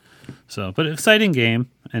 So, but exciting game.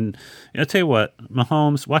 And I'll tell you what,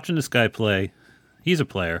 Mahomes, watching this guy play, he's a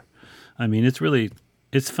player. I mean, it's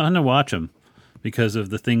fun to watch him because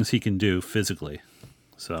of the things he can do physically.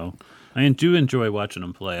 So I do enjoy watching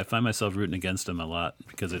him play. I find myself rooting against him a lot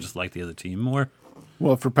because I just like the other team more.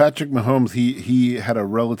 Well, for Patrick Mahomes, he had a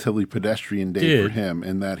relatively pedestrian day for him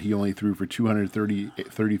in that he only threw for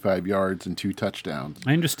 235 yards and 2 touchdowns.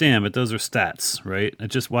 I understand, but those are stats, right?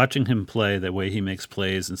 Just watching him play, the way he makes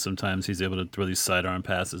plays, and sometimes he's able to throw these sidearm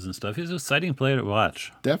passes and stuff. He's an exciting player to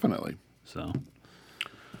watch. Definitely. So,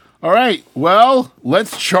 all right, well,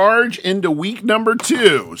 let's charge into week number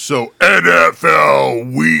 2. So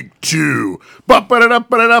NFL week 2. all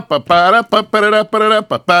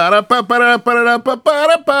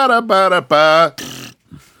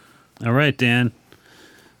right, Dan.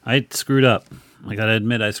 I screwed up. I got to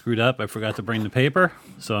admit I screwed up. I forgot to bring the paper,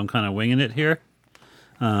 so I'm kind of winging it here.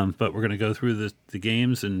 But we're going to go through the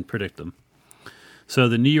games and predict them. So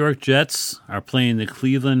the New York Jets are playing the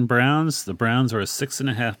Cleveland Browns. The Browns are a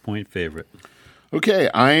 6.5-point favorite. Okay,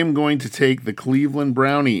 I am going to take the Cleveland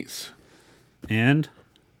Brownies. And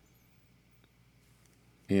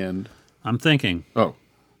I'm thinking. Oh.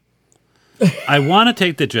 I want to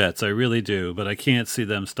take the Jets. I really do, but I can't see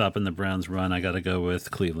them stopping the Browns' run. I got to go with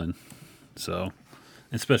Cleveland. So,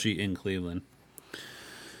 especially in Cleveland.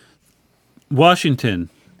 Washington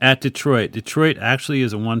at Detroit. Detroit actually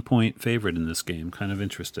is a 1-point favorite in this game. Kind of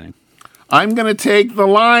interesting. I'm going to take the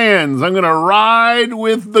Lions. I'm going to ride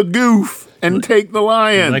with the goof and take the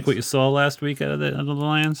Lions. You like what you saw last week out of the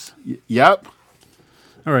Lions? Yep.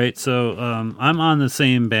 All right, so I'm on the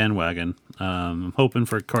same bandwagon. I'm hoping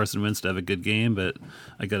for Carson Wentz to have a good game, but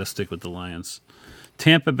I got to stick with the Lions.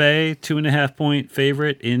 Tampa Bay, 2.5-point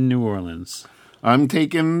favorite in New Orleans. I'm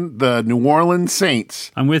taking the New Orleans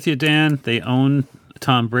Saints. I'm with you, Dan. They own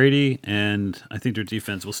Tom Brady, and I think their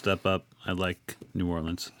defense will step up. I like New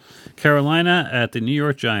Orleans. Carolina at the New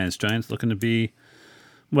York Giants. Giants looking to be,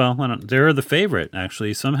 well, they're the favorite,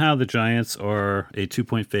 actually. Somehow the Giants are a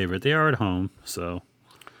 2-point favorite. They are at home, so.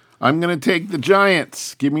 I'm going to take the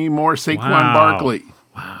Giants. Give me more Saquon Barkley.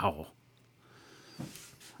 Wow.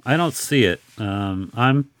 I don't see it.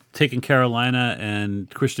 I'm taking Carolina and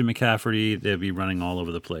Christian McCaffrey. They'll be running all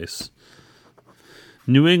over the place.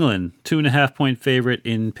 New England, 2.5-point favorite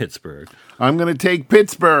in Pittsburgh. I'm going to take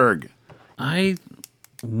Pittsburgh. I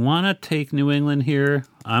want to take New England here.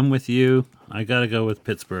 I'm with you. I got to go with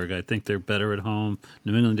Pittsburgh. I think they're better at home.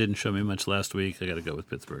 New England didn't show me much last week. I got to go with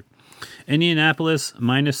Pittsburgh. Indianapolis,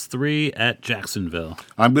 -3 at Jacksonville.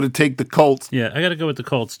 I'm going to take the Colts. Yeah, I got to go with the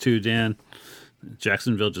Colts too, Dan.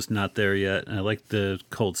 Jacksonville just not there yet. And I like the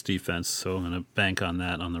Colts defense, so I'm going to bank on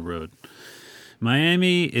that on the road.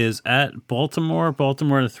 Miami is at Baltimore.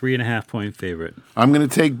 Baltimore, the 3.5-point favorite. I'm going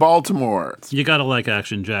to take Baltimore. You got to like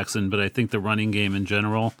Action Jackson, but I think the running game in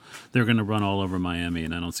general, they're going to run all over Miami,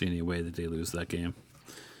 and I don't see any way that they lose that game.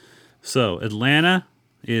 So Atlanta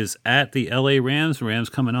is at the LA Rams. Rams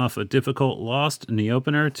coming off a difficult loss in the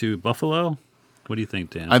opener to Buffalo. What do you think,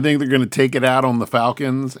 Dan? I think they're going to take it out on the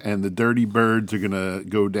Falcons, and the Dirty Birds are going to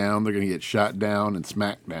go down. They're going to get shot down and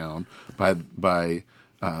smacked down by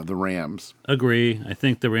the Rams. Agree. I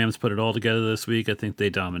think the Rams put it all together this week. I think they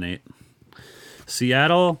dominate.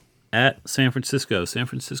 Seattle at San Francisco. San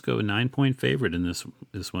Francisco, a 9-point favorite in this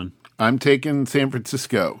one. I'm taking San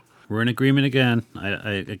Francisco. We're in agreement again.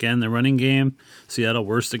 Again, the running game, Seattle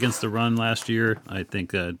worst against the run last year. I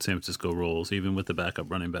think San Francisco rolls, even with the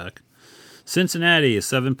backup running back. Cincinnati, a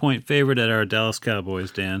 7-point favorite at our Dallas Cowboys,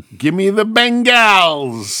 Dan. Give me the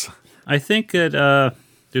Bengals. I think that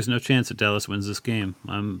there's no chance that Dallas wins this game.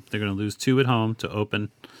 They're going to lose 2 at home to open.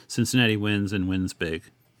 Cincinnati wins and wins big.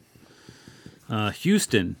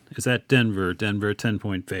 Houston is at Denver. Denver, a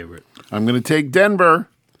 10-point favorite. I'm going to take Denver.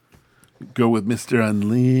 Go with Mr.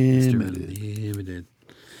 Unlimited. Mr. Unlimited.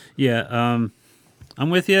 Yeah, I'm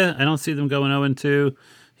with you. I don't see them going 0-2.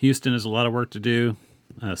 Houston has a lot of work to do.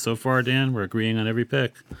 So far, Dan, we're agreeing on every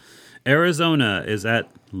pick. Arizona is at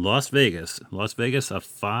Las Vegas. Las Vegas, a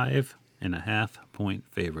 5.5-point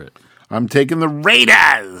favorite. I'm taking the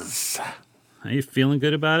Raiders. Are you feeling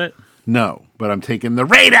good about it? No, but I'm taking the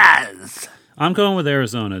Raiders. I'm going with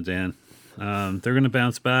Arizona, Dan. They're going to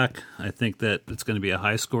bounce back. I think that it's going to be a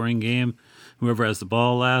high-scoring game. Whoever has the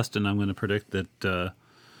ball last, and I'm going to predict that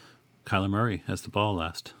Kyler Murray has the ball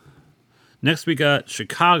last. Next, we got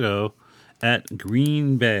Chicago at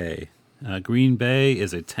Green Bay. Green Bay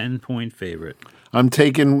is a 10-point favorite. I'm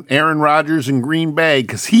taking Aaron Rodgers in Green Bay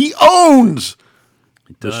because he owns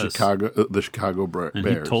the Chicago Bears. And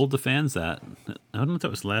he told the fans that. I don't know if that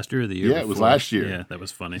was last year or the year before. It was last year. Yeah, that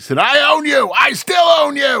was funny. He said, I own you. I still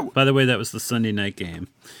own you. By the way, that was the Sunday night game.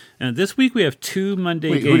 And this week we have 2 Monday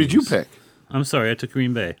games. Who did you pick? I'm sorry, I took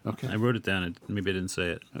Green Bay. Okay. I wrote it down. Maybe I didn't say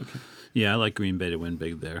it. Okay. Yeah, I like Green Bay to win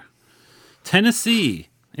big there. Tennessee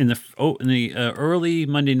in the early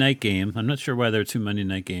Monday night game. I'm not sure why there are 2 Monday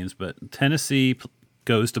night games, but Tennessee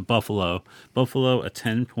goes to Buffalo. Buffalo, a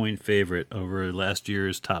 10-point favorite over last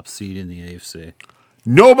year's top seed in the AFC.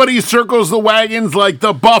 Nobody circles the wagons like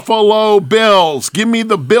the Buffalo Bills. Give me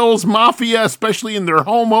the Bills Mafia, especially in their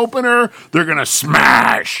home opener. They're going to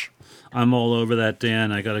smash. I'm all over that,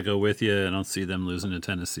 Dan. I got to go with you. I don't see them losing to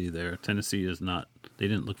Tennessee there. Tennessee is not. They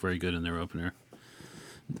didn't look very good in their opener.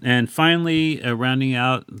 And finally, rounding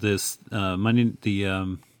out this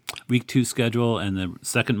Week 2 schedule and the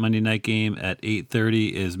second Monday night game at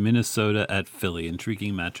 8:30 is Minnesota at Philly.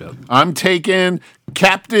 Intriguing matchup. I'm taking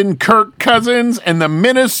Captain Kirk Cousins and the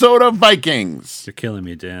Minnesota Vikings. You're killing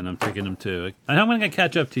me, Dan. I'm picking them too. I'm going to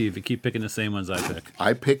catch up to you if you keep picking the same ones I pick.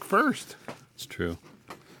 I pick first. It's true.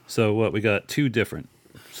 So what? We got 2 different.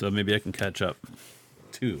 So maybe I can catch up.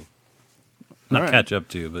 2. Not catch up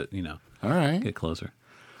to, but All right. get closer.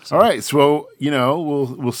 So. All right, so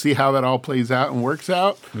we'll see how that all plays out and works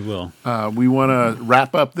out. We will. We want to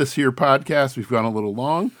wrap up this here podcast. We've gone a little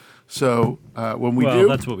long, so when we do,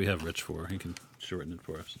 that's what we have Rich for. He can shorten it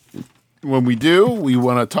for us. When we do, we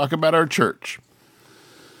want to talk about our church.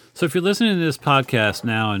 So if you're listening to this podcast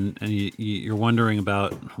now and you're wondering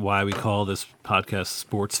about why we call this podcast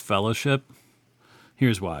Sports Fellowship,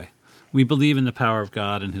 here's why. We believe in the power of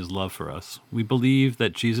God and his love for us. We believe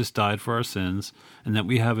that Jesus died for our sins and that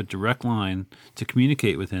we have a direct line to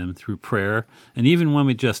communicate with him through prayer and even when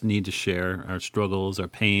we just need to share our struggles, our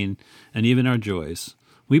pain, and even our joys.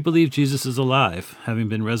 We believe Jesus is alive, having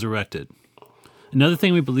been resurrected. Another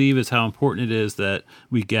thing we believe is how important it is that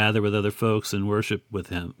we gather with other folks and worship with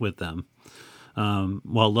them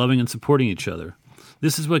while loving and supporting each other.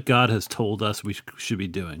 This is what God has told us we should be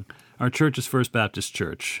doing. Our church is First Baptist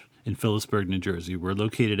Church in Phillipsburg, New Jersey. We're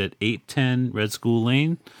located at 810 Red School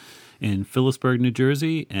Lane in Phillipsburg, New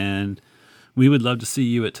Jersey, and we would love to see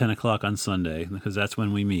you at 10 o'clock on Sunday because that's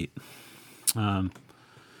when we meet.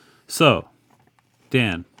 So,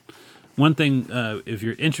 Dan, one thing, if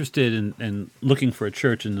you're interested in looking for a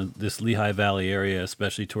church in this Lehigh Valley area,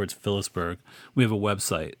 especially towards Phillipsburg, we have a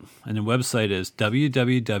website, and the website is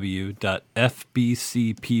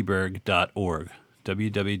www.fbcpeaburg.org,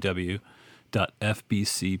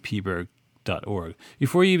 www.fbcpeaburg.org.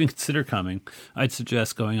 Before you even consider coming, I'd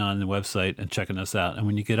suggest going on the website and checking us out. And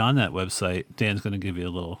when you get on that website, Dan's going to give you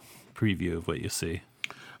a little preview of what you see.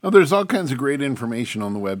 Oh, there's all kinds of great information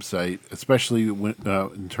on the website, especially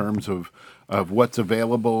in terms of what's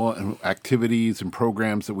available and activities and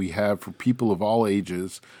programs that we have for people of all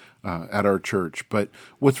ages. at our church. But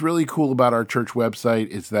what's really cool about our church website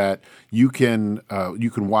is that you can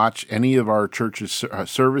watch any of our church's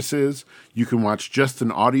services. You can watch just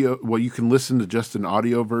an audio. Well, you can listen to just an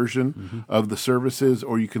audio version of the services,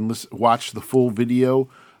 or you can watch the full video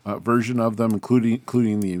version of them,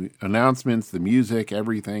 including the announcements, the music,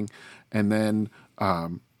 everything, and then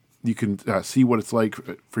you can see what it's like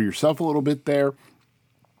for yourself a little bit there.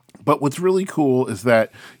 But what's really cool is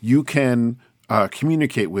that you can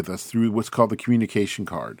communicate with us through what's called the communication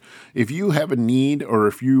card. If you have a need, or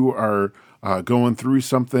if you are going through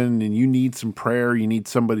something and you need some prayer, you need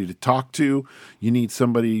somebody to talk to, you need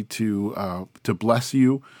somebody to bless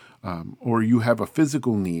you, or you have a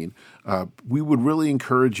physical need, we would really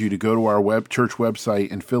encourage you to go to our church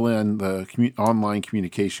website and fill in the online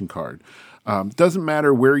communication card. Doesn't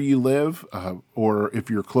matter where you live, or if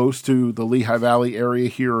you're close to the Lehigh Valley area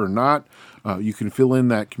here or not, you can fill in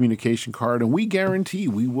that communication card, and we guarantee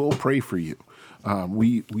we will pray for you.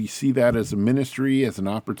 We see that as a ministry, as an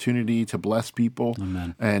opportunity to bless people.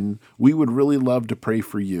 Amen. And we would really love to pray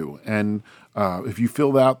for you. And if you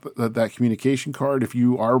fill out that communication card, if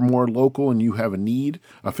you are more local and you have a need,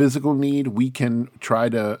 a physical need, we can try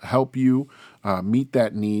to help you meet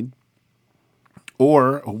that need.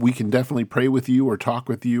 Or we can definitely pray with you, or talk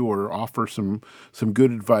with you, or offer some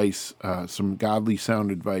good advice, some godly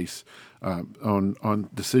sound advice on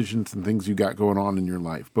decisions and things you got going on in your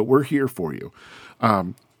life. But we're here for you.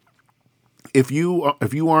 If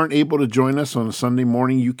you aren't able to join us on a Sunday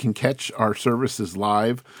morning, you can catch our services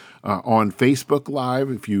live on Facebook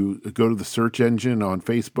Live. If you go to the search engine on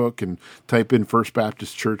Facebook and type in First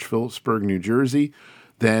Baptist Church, Phillipsburg, New Jersey,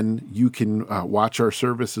 then you can watch our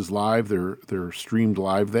services live. They're streamed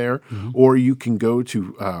live there. Or you can go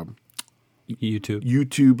to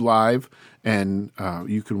YouTube Live, and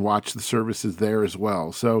you can watch the services there as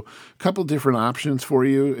well. So a couple different options for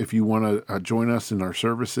you if you want to join us in our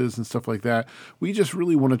services and stuff like that. We just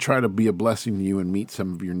really want to try to be a blessing to you and meet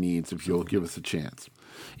some of your needs if you'll give us a chance.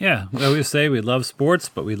 Yeah, we always say we love sports,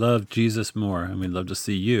 but we love Jesus more, and we'd love to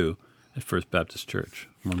see you at First Baptist Church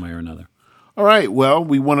one way or another. All right, well,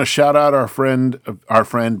 we want to shout out our friend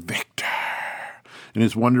Victor and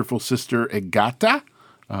his wonderful sister Agata.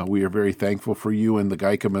 We are very thankful for you and the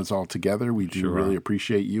Geikamas all together. We do really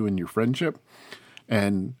appreciate you and your friendship.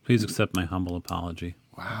 And please accept my humble apology.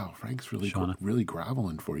 Wow, Frank's really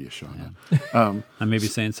groveling for you, Shauna. Yeah. I may be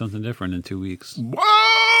saying something different in 2 weeks.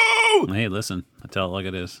 Whoa! Hey, listen, I tell it like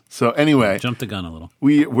it is. So anyway, jump the gun a little.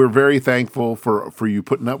 We're very thankful for you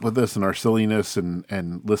putting up with us and our silliness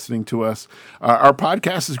and listening to us. Our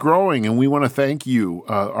podcast is growing, and we want to thank you,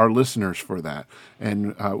 our listeners, for that.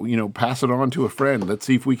 And pass it on to a friend. Let's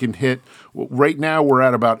see if we can hit. Right now, we're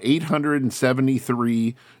at about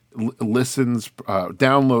 873 listens,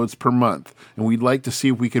 downloads per month, and we'd like to see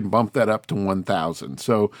if we can bump that up to 1,000.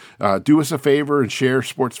 So do us a favor and share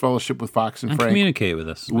Sports Fellowship with Fox and Frank. Communicate with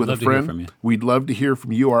us. We'd love to hear from you. We'd love to hear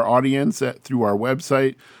from you, our audience, through our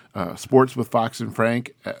website, Sports with Fox and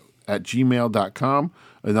Frank at gmail.com.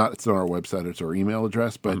 It's not our website, it's our email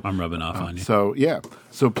address. But I'm rubbing off on you. So, yeah.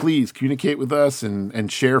 So please communicate with us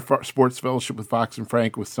and share Sports Fellowship with Fox and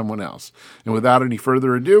Frank with someone else. And without any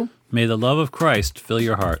further ado, may the love of Christ fill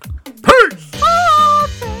your heart. Peace!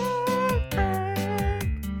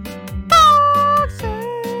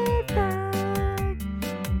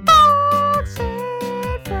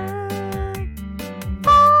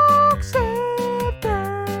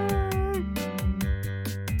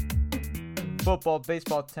 Football,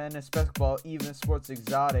 baseball, tennis, basketball, even sports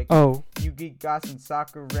exotic. Oh. You geek guys in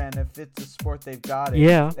soccer, and if it's a sport, they've got it.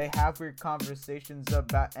 Yeah. They have weird conversations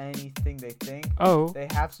about anything they think. Oh. They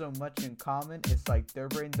have so much in common, it's like their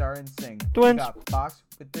brains are in sync. Twins. We got Fox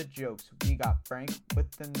with the jokes, we got Frank with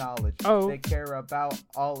the knowledge. Oh. They care about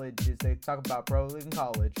all ages, they talk about pro league and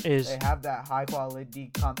college. Is. They have that high quality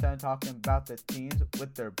content talking about the teams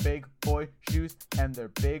with their big boy shoes and their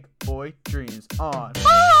big boy dreams on.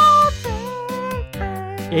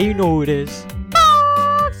 Yeah, you know who it is.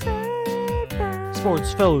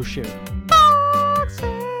 Sports Fellowship.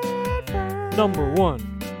 #1.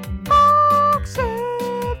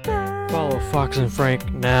 Follow Fox and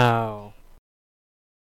Frank now.